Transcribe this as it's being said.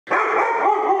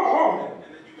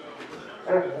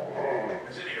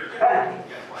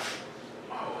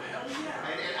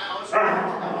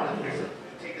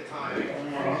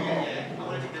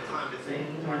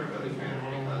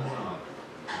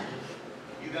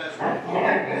guys were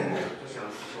pushing on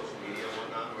social media and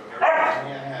whatnot,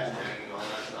 hashtagging all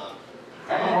that stuff.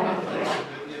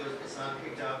 It's not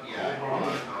picked up yet.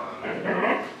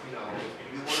 You know,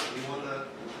 we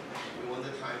won the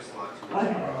time slot 2 weeks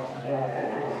ago.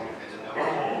 And the number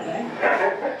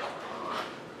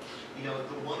you know,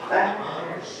 the one thing on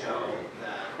the show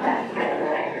that I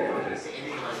don't say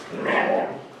anything about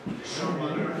the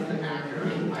showrunner, the actor,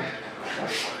 I have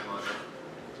a time on it.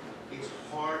 It's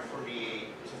hard for me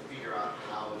to figure out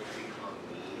how to become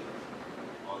me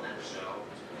on that show,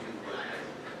 to do what I have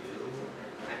to do.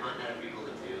 I'm not able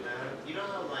to do that. You know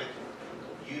how, like,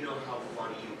 you know how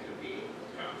funny you can be?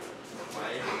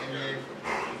 Right? And then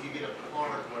if you get a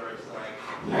part where it's like,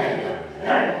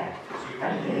 so you're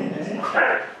really doing this, and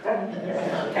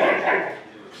there's nothing to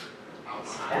do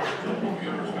outside of it.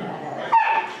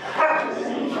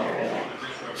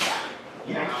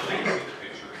 Yeah, I'll make you the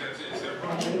picture. That's it. Is that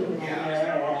right?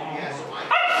 Yeah, so I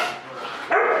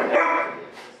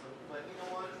but you know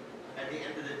what? At the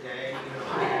end of the day,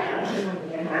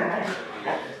 you know,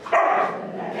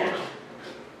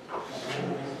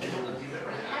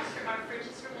 our fridge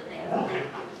is from the thing.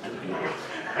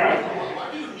 why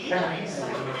do you need ice?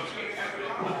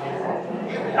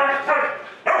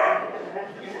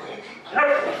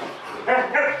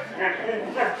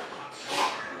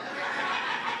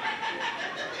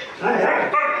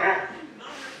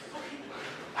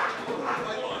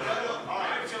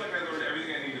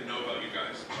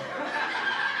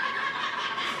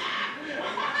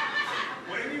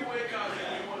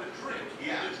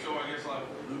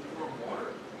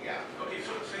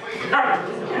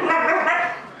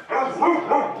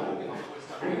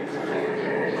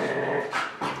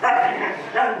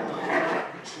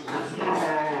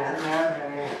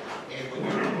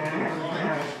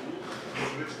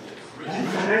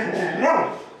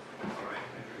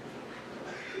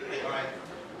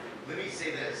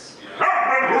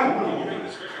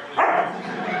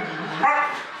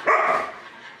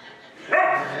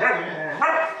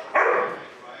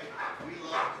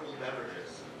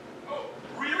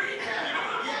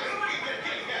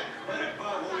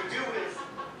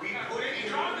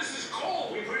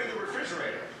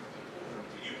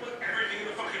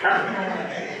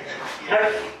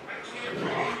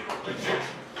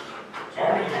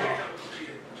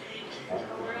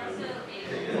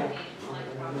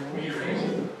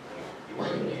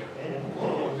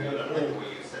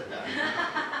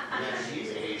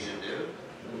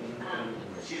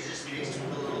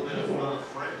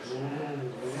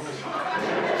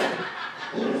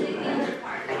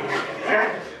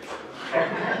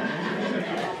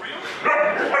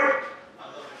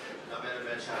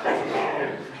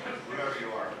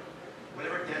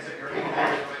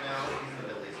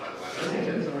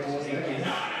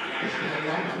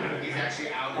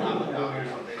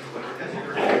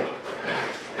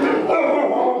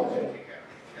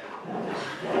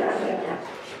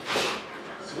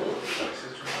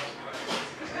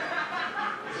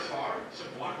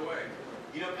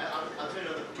 You know, I'll tell you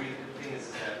another great thing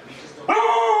is that we just